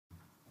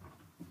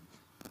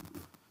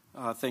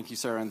Thank you,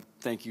 Sarah, and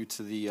thank you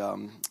to the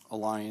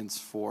Alliance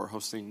for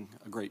hosting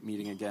a great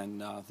meeting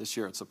again this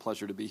year. It's a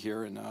pleasure to be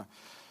here and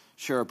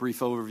share a brief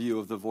overview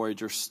of the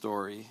Voyager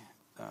story.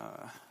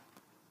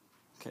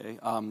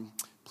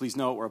 Please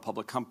note we're a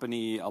public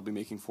company. I'll be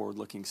making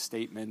forward-looking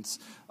statements.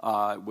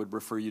 Would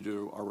refer you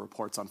to our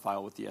reports on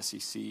file with the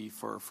SEC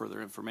for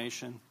further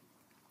information.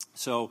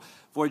 So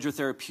Voyager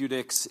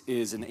Therapeutics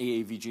is an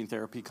AAV gene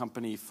therapy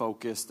company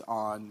focused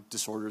on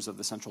disorders of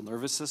the central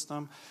nervous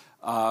system.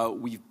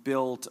 We've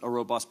built a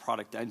robust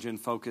product engine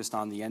focused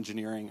on the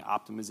engineering,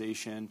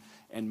 optimization,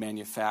 and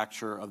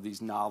manufacture of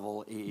these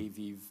novel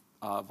AAV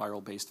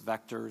viral-based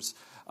vectors,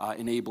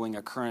 enabling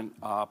a current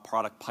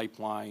product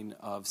pipeline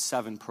of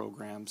 7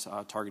 programs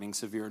targeting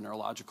severe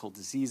neurological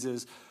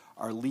diseases.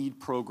 Our lead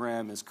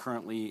program is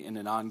currently in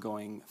an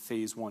ongoing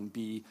phase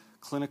 1b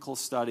clinical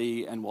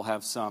study, and we'll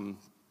have some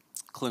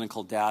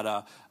clinical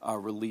data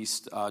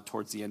released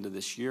towards the end of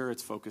this year.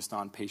 It's focused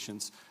on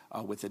patients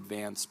with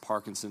advanced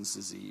Parkinson's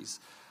disease.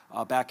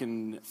 Back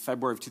in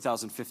February of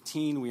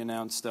 2015, we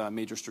announced a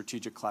major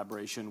strategic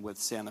collaboration with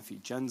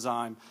Sanofi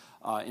Genzyme.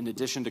 In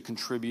addition to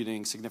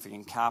contributing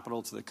significant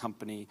capital to the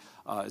company,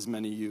 as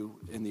many of you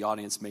in the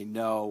audience may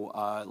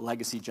know,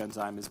 Legacy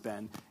Genzyme has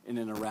been in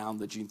and around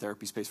the gene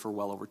therapy space for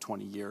well over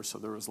 20 years. So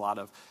there was a lot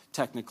of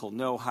technical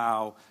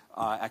know-how,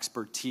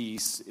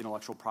 expertise,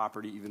 intellectual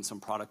property, even some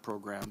product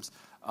programs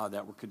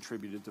that were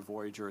contributed to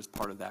Voyager as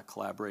part of that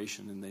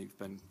collaboration, and they've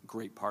been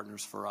great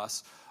partners for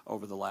us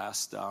over the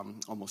last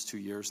almost 2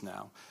 years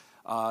now.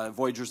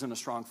 Voyager's in a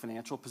strong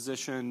financial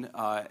position.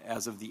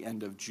 As of the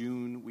end of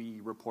June, we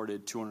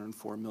reported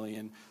 $204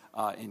 million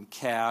in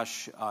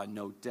cash,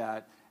 no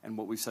debt, and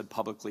what we've said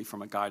publicly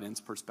from a guidance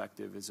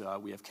perspective is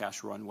we have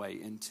cash runway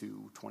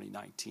into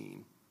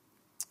 2019.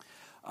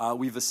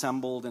 We've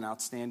assembled an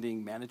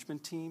outstanding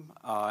management team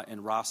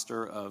and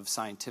roster of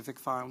scientific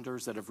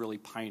founders that have really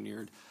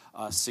pioneered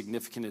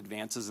significant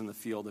advances in the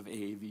field of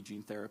AAV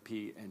gene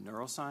therapy and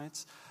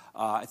neuroscience.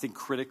 I think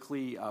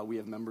critically, we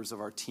have members of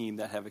our team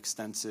that have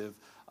extensive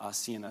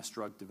CNS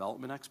drug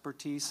development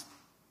expertise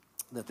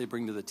that they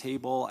bring to the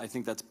table. I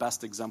think that's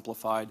best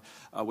exemplified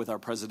with our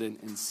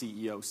president and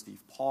CEO, Steve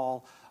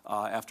Paul.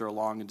 After a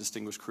long and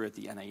distinguished career at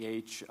the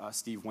NIH,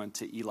 Steve went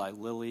to Eli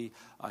Lilly.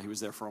 He was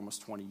there for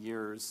almost 20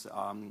 years.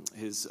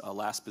 His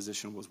last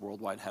position was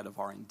worldwide head of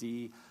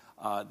R&D.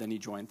 Then he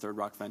joined Third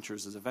Rock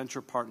Ventures as a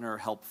venture partner,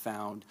 helped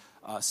found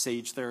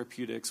Sage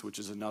Therapeutics, which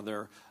is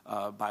another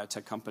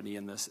biotech company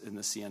in the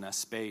CNS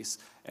space,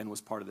 and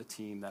was part of the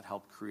team that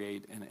helped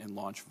create and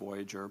launch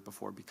Voyager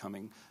before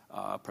becoming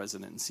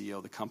president and CEO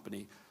of the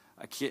company.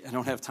 I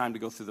don't have time to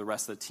go through the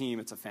rest of the team.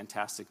 It's a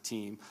fantastic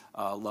team.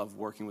 Love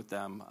working with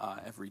them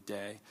every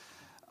day.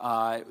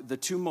 The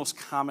 2 most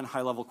common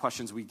high-level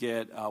questions we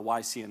get, why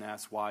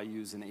CNS, why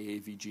use an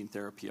AAV gene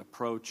therapy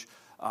approach?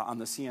 On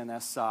the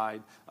CNS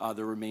side,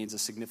 there remains a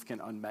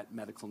significant unmet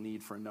medical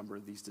need for a number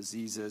of these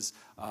diseases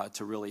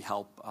to really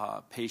help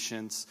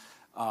patients.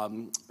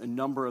 A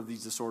number of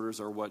these disorders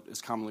are what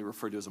is commonly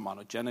referred to as a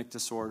monogenic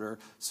disorder,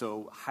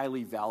 so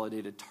highly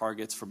validated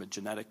targets from a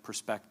genetic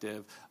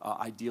perspective,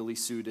 ideally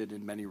suited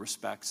in many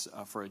respects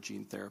for a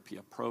gene therapy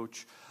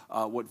approach.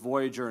 What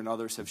Voyager and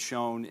others have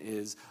shown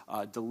is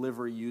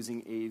delivery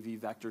using AAV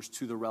vectors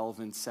to the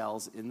relevant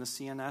cells in the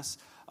CNS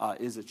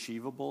is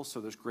achievable,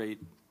 so there's great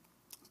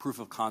proof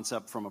of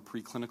concept from a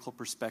preclinical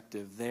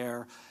perspective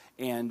there.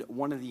 And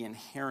one of the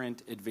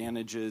inherent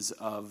advantages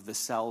of the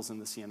cells in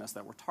the CNS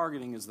that we're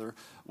targeting is they're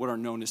what are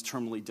known as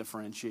terminally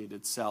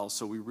differentiated cells.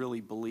 So we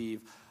really believe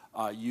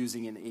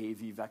using an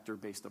AAV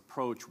vector-based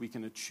approach, we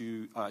can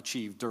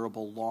achieve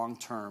durable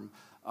long-term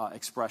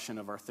expression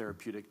of our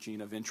therapeutic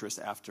gene of interest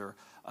after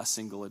a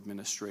single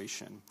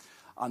administration.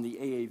 On the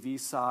AAV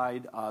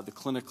side, the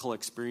clinical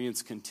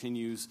experience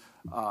continues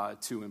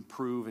to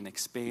improve and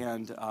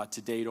expand.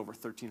 To date, over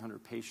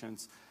 1,300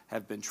 patients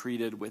have been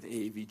treated with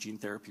AAV gene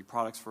therapy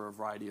products for a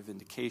variety of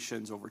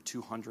indications, over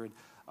 200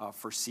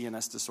 for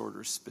CNS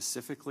disorders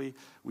specifically.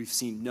 We've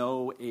seen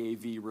no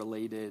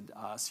AAV-related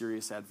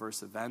serious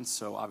adverse events,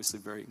 so obviously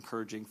very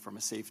encouraging from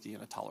a safety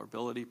and a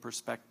tolerability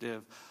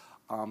perspective.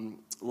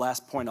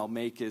 Last point I'll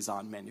make is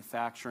on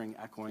manufacturing,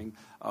 echoing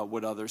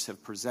what others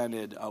have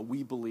presented.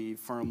 We believe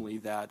firmly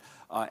that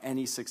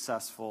any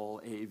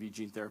successful AAV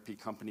gene therapy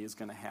company is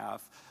going to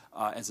have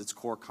as its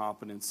core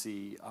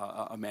competency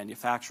a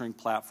manufacturing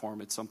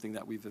platform. It's something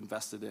that we've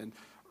invested in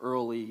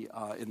early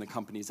in the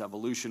company's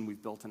evolution.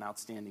 We've built an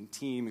outstanding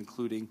team,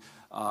 including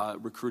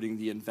recruiting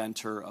the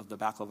inventor of the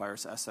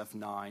baculovirus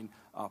SF9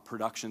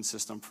 production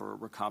system for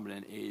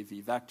recombinant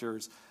AAV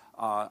vectors.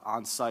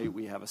 On site,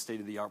 we have a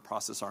state-of-the-art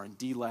process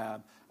R&D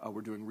lab.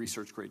 We're doing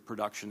research-grade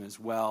production as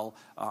well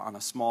on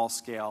a small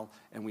scale,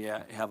 and we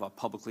have a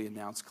publicly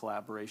announced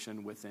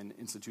collaboration with an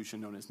institution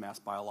known as Mass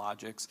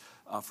Biologics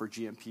for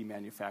GMP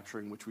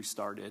manufacturing, which we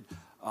started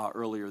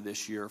earlier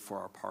this year for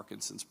our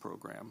Parkinson's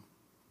program.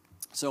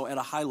 So at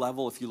a high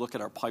level, if you look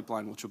at our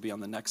pipeline, which will be on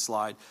the next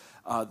slide,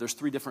 there's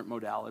 3 different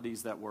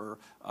modalities that we're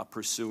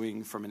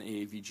pursuing from an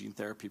AAV gene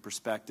therapy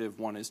perspective.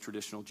 One is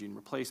traditional gene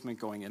replacement,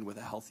 going in with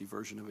a healthy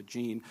version of a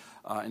gene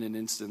in an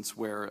instance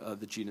where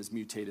the gene is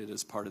mutated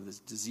as part of the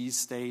disease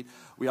state.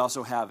 We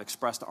also have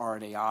expressed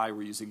RNAi.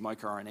 We're using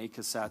microRNA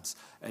cassettes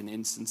in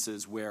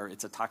instances where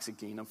it's a toxic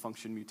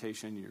gain-of-function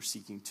mutation. You're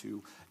seeking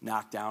to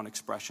knock down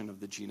expression of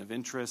the gene of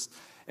interest.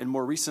 And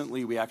more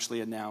recently, we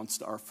actually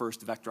announced our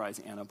first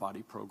vectorized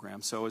antibody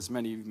program. So as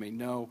many of you may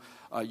know,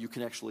 you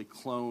can actually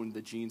clone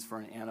the genes for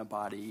an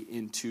antibody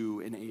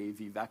into an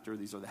AAV vector.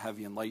 These are the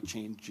heavy and light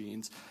chain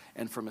genes.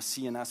 And from a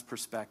CNS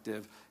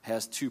perspective,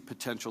 has 2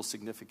 potential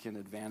significant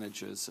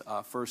advantages.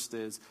 First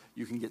is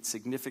you can get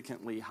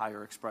significantly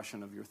higher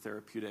expression of your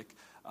therapeutic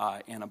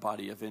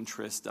antibody of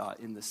interest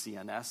in the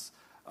CNS.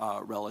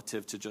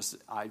 Relative to just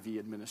IV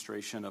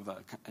administration of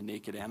a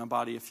naked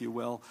antibody, if you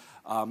will.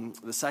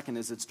 The second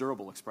is it's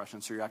durable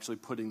expression, so you're actually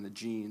putting the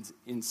genes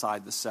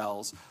inside the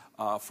cells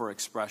for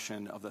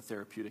expression of the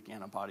therapeutic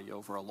antibody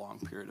over a long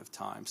period of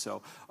time.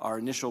 So our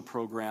initial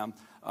program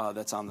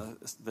that's on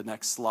the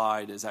next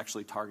slide is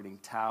actually targeting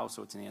tau,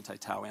 so it's an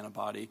anti-tau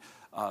antibody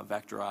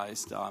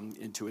vectorized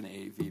into an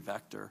AAV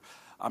vector.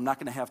 I'm not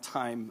going to have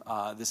time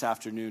this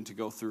afternoon to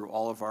go through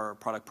all of our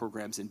product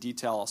programs in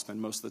detail. I'll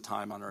spend most of the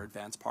time on our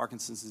advanced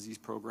Parkinson's disease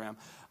program,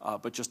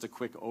 but just a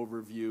quick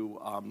overview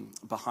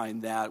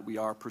behind that. We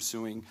are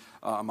pursuing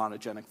a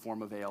monogenic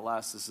form of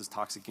ALS. This is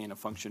toxic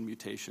gain-of-function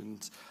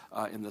mutations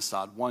in the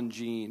SOD1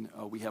 gene.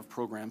 We have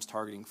programs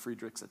targeting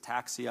Friedreich's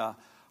ataxia,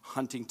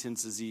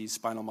 Huntington's disease,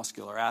 spinal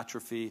muscular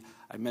atrophy.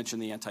 I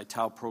mentioned the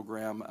anti-tau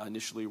program.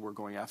 Initially, we're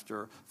going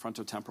after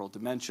frontotemporal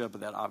dementia,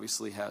 but that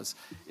obviously has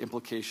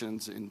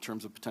implications in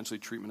terms of potentially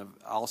treatment of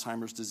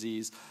Alzheimer's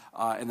disease.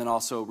 And then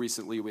also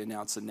recently, we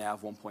announced the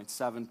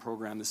NaV1.7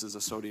 program. This is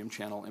a sodium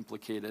channel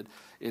implicated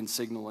in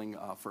signaling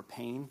for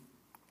pain.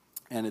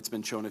 And it's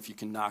been shown if you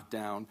can knock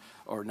down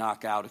or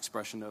knock out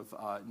expression of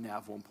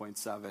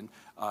NaV1.7,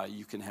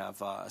 you can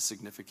have a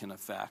significant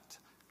effect.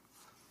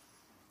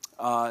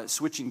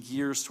 Switching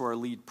gears to our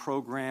lead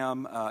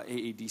program,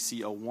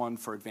 AADC01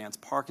 for advanced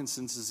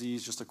Parkinson's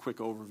disease. Just a quick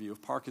overview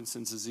of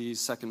Parkinson's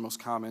disease, second most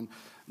common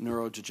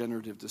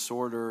neurodegenerative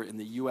disorder. In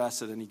the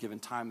U.S. at any given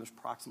time, there's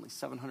approximately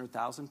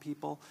 700,000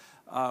 people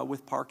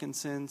with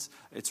Parkinson's.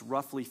 It's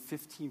roughly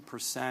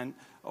 15%,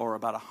 or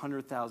about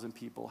 100,000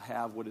 people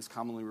have what is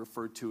commonly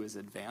referred to as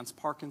advanced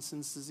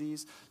Parkinson's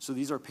disease. So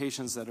these are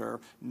patients that are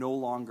no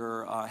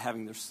longer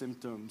having their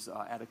symptoms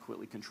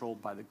adequately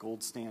controlled by the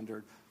gold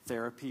standard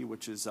therapy,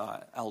 which is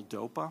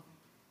L-DOPA.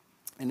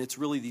 And it's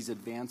really these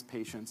advanced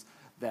patients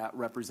that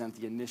represent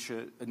the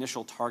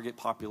initial target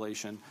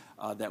population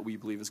that we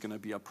believe is going to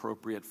be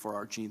appropriate for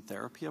our gene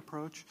therapy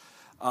approach.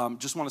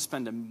 Just want to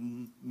spend a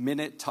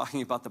minute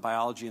talking about the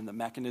biology and the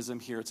mechanism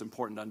here. It's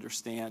important to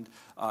understand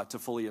to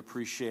fully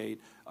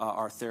appreciate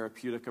our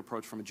therapeutic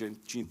approach from a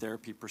gene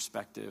therapy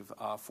perspective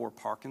for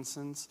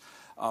Parkinson's.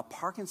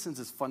 Parkinson's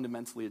is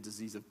fundamentally a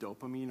disease of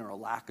dopamine or a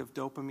lack of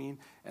dopamine,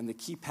 and the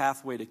key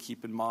pathway to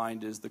keep in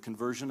mind is the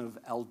conversion of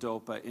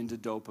L-DOPA into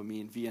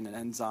dopamine via an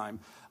enzyme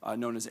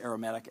known as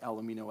aromatic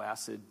L-amino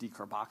acid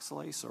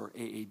decarboxylase, or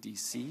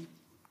AADC.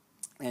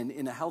 And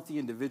in a healthy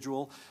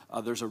individual,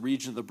 there's a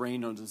region of the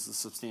brain known as the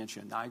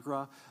substantia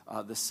nigra.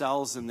 The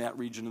cells in that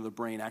region of the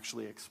brain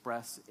actually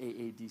express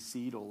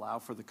AADC to allow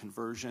for the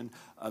conversion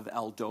of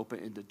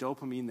L-DOPA into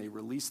dopamine. They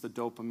release the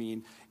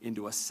dopamine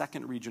into a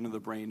second region of the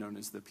brain known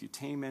as the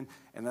putamen,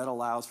 and that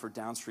allows for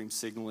downstream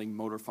signaling,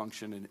 motor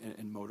function,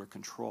 and motor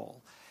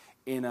control.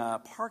 In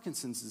a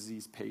Parkinson's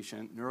disease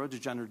patient,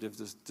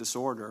 neurodegenerative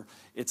disorder,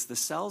 it's the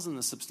cells in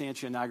the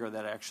substantia nigra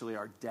that actually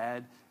are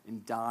dead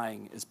and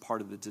dying as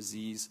part of the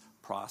disease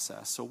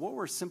process. So what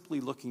we're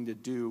simply looking to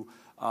do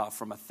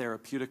from a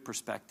therapeutic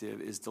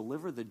perspective is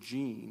deliver the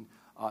gene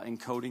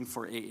encoding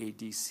for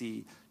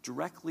AADC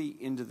directly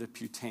into the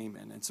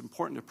putamen. It's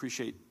important to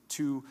appreciate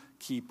 2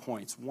 key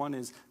points. One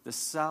is the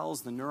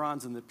cells, the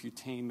neurons in the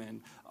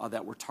putamen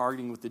that we're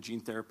targeting with the gene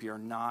therapy are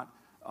not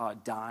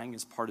dying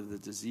as part of the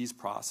disease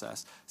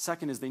process.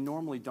 Second is they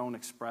normally don't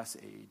express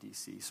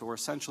AADC. So we're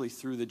essentially,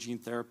 through the gene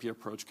therapy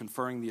approach,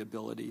 conferring the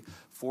ability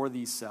for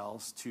these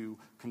cells to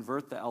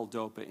convert the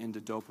L-DOPA into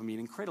dopamine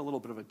and create a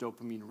little bit of a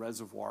dopamine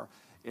reservoir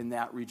in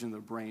that region of the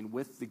brain,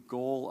 with the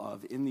goal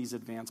of, in these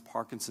advanced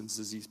Parkinson's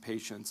disease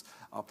patients,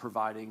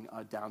 providing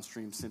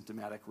downstream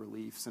symptomatic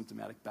relief,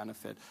 symptomatic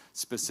benefit,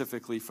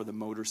 specifically for the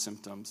motor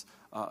symptoms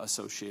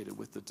associated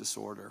with the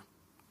disorder.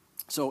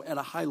 So at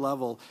a high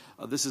level,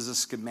 this is a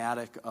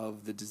schematic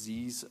of the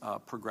disease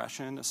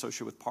progression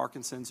associated with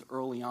Parkinson's.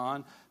 Early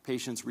on,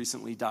 patients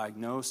recently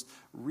diagnosed,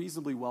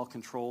 reasonably well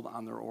controlled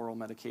on their oral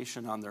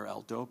medication, on their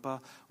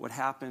L-DOPA. What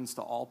happens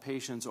to all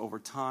patients over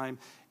time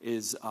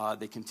is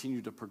they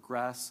continue to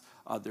progress.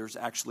 There's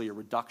actually a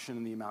reduction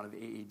in the amount of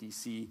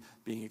AADC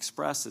being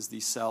expressed as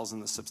these cells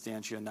in the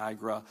substantia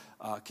nigra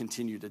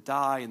continue to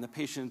die, and the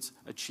patients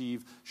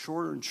achieve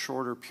shorter and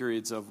shorter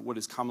periods of what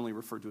is commonly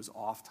referred to as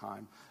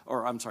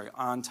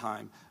on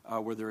time,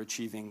 where they're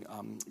achieving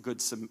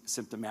good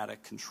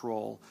symptomatic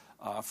control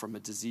from a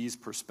disease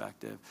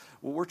perspective.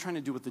 What we're trying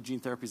to do with the gene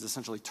therapy is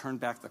essentially turn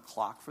back the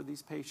clock for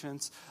these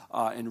patients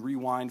and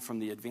rewind from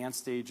the advanced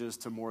stages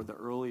to more of the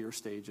earlier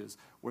stages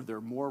where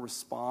they're more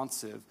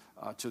responsive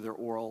to their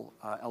oral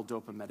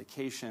L-DOPA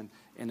medication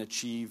and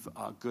achieve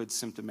good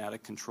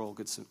symptomatic control,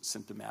 good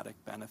symptomatic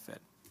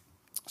benefit.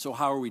 So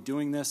how are we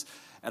doing this?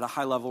 At a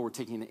high level, we're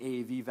taking an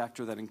AAV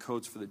vector that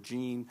encodes for the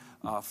gene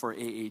for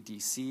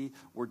AADC.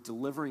 We're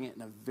delivering it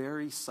in a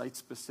very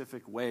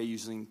site-specific way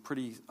using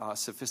pretty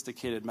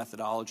sophisticated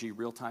methodology,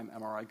 real-time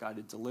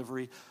MRI-guided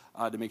delivery,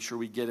 to make sure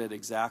we get it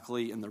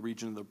exactly in the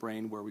region of the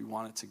brain where we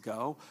want it to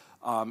go.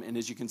 And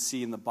as you can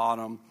see in the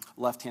bottom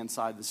left-hand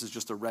side, this is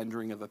just a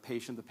rendering of a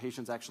patient. The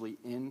patient's actually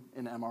in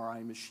an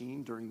MRI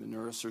machine during the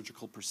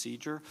neurosurgical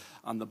procedure.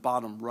 On the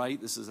bottom right,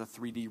 this is a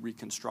 3D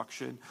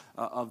reconstruction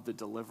of the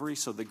delivery.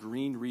 So the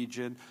green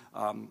region,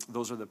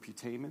 those are the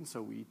putamen.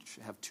 So we each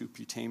have 2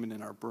 putamen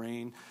in our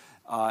brain.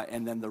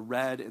 And then the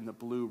red and the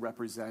blue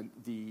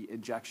represent the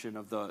injection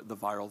of the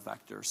viral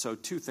vector. So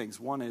 2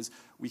 things. One is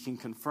we can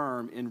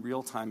confirm in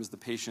real time as the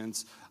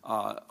patient's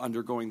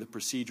undergoing the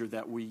procedure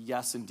that we,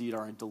 yes, indeed,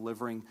 are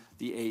delivering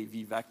the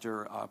AAV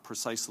vector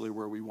precisely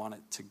where we want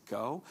it to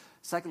go.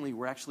 Secondly,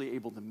 we're actually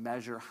able to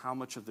measure how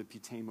much of the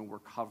putamen we're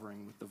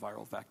covering with the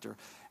viral vector.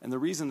 And the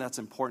reason that's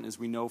important is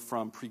we know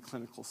from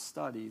preclinical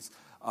studies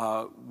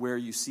where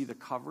you see the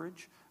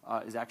coverage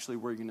is actually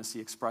where you're going to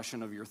see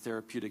expression of your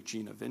therapeutic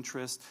gene of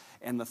interest.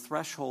 And the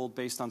threshold,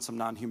 based on some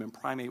non-human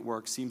primate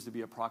work, seems to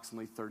be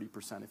approximately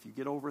 30%. If you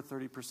get over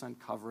 30%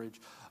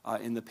 coverage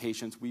in the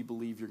patients, we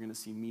believe you're going to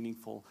see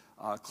meaningful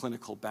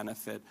clinical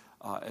benefit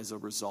as a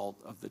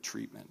result of the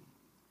treatment.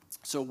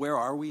 So where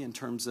are we in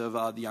terms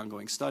of the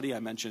ongoing study? I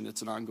mentioned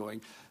it's an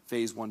ongoing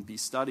phase 1b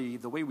study.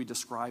 The way we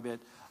describe it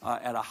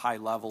at a high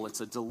level,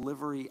 it's a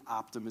delivery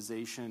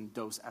optimization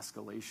dose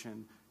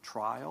escalation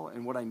trial.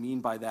 And what I mean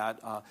by that,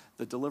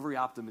 the delivery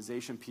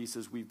optimization piece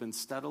is we've been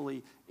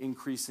steadily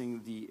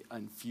increasing the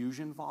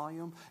infusion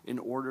volume in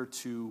order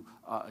to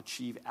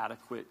achieve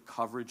adequate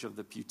coverage of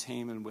the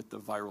putamen with the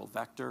viral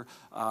vector.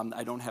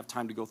 I don't have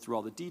time to go through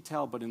all the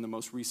detail, but in the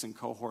most recent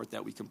cohort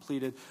that we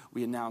completed,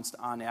 we announced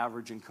on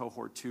average in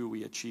cohort 2,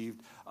 we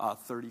achieved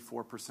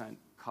 34%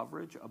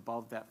 coverage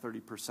above that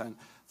 30%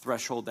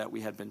 threshold that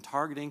we had been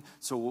targeting.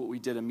 So what we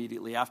did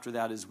immediately after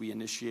that is we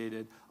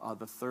initiated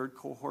the 3rd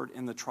cohort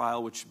in the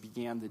trial, which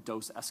began the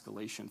dose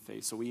escalation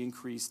phase. So we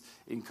increased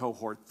in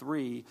cohort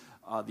 3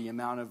 the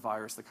amount of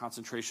virus, the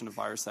concentration of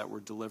virus that we're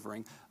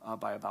delivering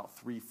by about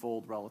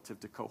 3-fold relative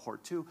to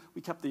cohort 2.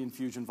 We kept the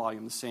infusion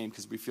volume the same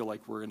because we feel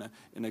like we're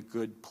in a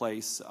good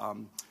place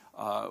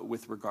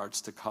with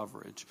regards to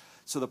coverage.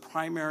 So the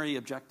primary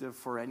objective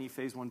for any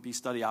phase 1b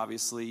study,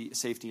 obviously,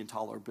 safety and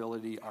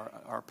tolerability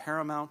are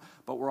paramount,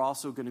 but we're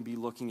also going to be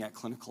looking at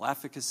clinical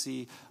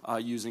efficacy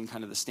using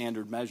kind of the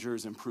standard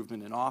measures,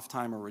 improvement in off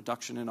time or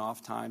reduction in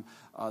off time,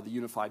 the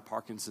Unified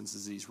Parkinson's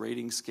Disease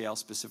Rating Scale,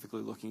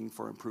 specifically looking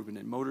for improvement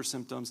in motor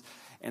symptoms.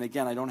 And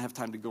again, I don't have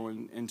time to go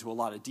into a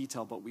lot of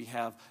detail, but we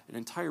have an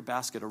entire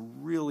basket of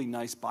really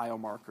nice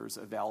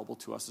biomarkers available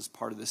to us as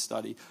part of this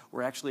study.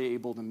 We're actually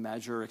able to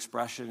measure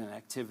expression and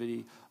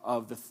activity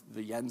of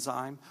the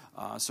enzyme.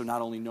 So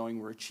not only know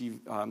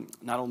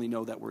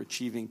that we're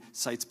achieving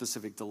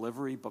site-specific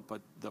delivery, but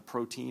the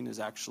protein is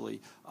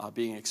actually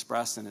being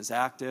expressed and is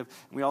active.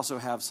 And we also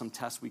have some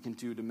tests we can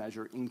do to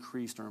measure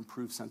increased or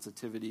improved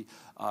sensitivity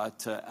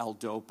to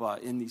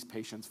L-DOPA in these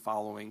patients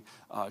following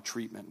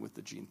treatment with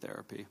the gene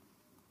therapy.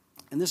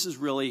 And this is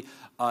really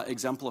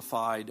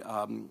exemplified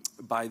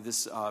by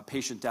this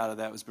patient data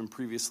that has been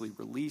previously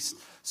released.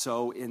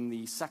 So in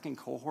the 2nd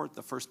cohort,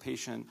 the first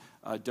patient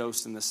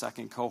dosed in the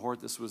 2nd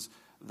cohort, this was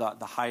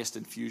the highest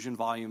infusion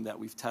volume that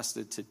we've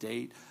tested to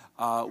date.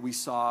 We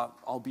saw,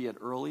 albeit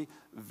early,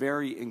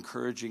 very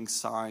encouraging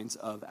signs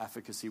of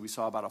efficacy. We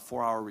saw about a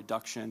 4-hour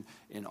reduction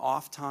in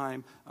off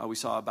time. We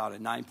saw about a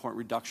 9-point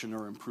reduction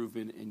or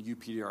improvement in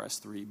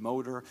UPDRS3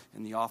 motor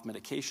in the off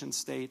medication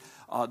state.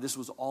 This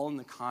was all in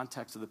the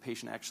context of the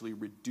patient actually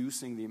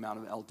reducing the amount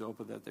of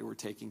L-DOPA that they were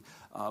taking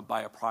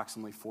by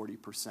approximately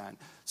 40%.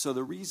 So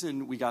the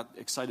reason we got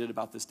excited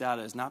about this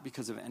data is not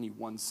because of any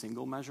one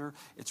single measure.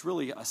 It's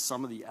really a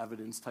sum of the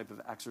evidence type of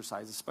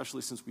exercise,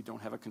 especially since we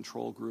don't have a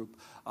control group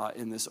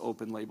in this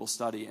open label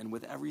study. And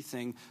with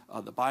everything,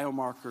 the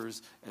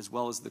biomarkers as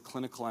well as the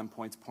clinical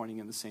endpoints pointing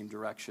in the same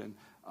direction,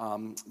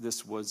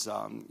 this was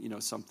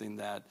something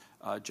that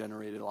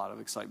generated a lot of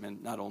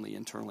excitement, not only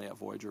internally at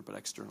Voyager, but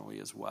externally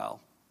as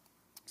well.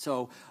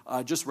 So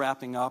just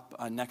wrapping up,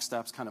 next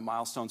steps, kind of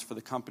milestones for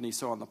the company.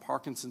 So on the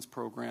Parkinson's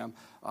program,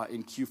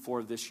 in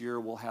Q4 of this year,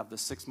 we'll have the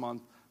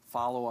 6-month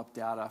follow-up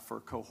data for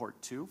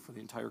cohort 2, for the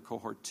entire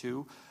cohort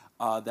 2,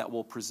 that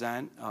we'll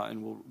present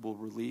and we'll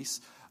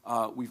release.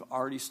 We've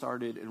already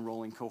started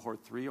enrolling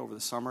cohort 3 over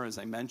the summer, as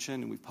I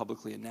mentioned, and we've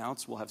publicly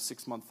announced. We'll have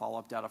 6-month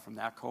follow-up data from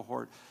that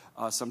cohort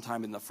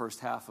sometime in the first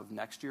half of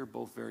next year,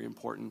 both very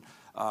important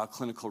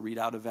clinical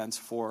readout events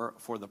for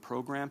the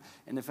program.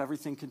 And if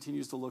everything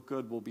continues to look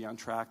good, we'll be on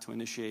track to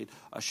initiate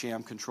a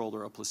sham-controlled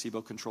or a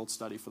placebo-controlled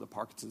study for the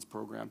Parkinson's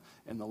program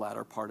in the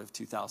latter part of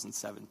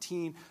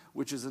 2017,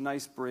 which is a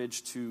nice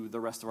bridge to the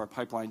rest of our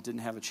pipeline.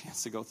 Didn't have a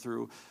chance to go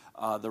through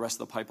the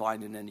rest of the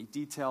pipeline in any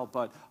detail,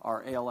 but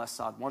our ALS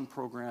SOD1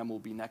 program will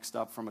be next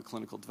up from a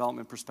clinical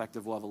development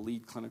perspective. We'll have a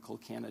lead clinical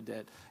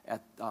candidate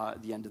at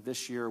the end of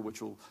this year,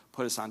 which will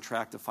put us on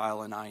track to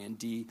file an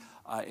IND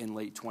in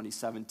late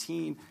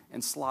 2017.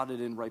 And slotted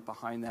in right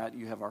behind that,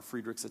 you have our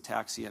Friedreich's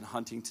ataxia and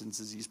Huntington's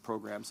disease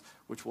programs,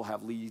 which will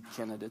have lead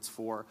candidates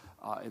for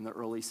in the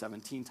early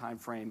 17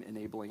 timeframe,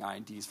 enabling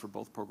INDs for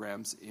both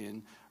programs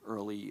in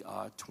early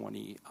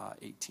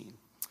 2018.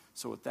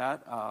 So with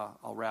that,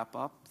 I'll wrap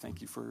up.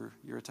 Thank you for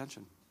your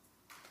attention.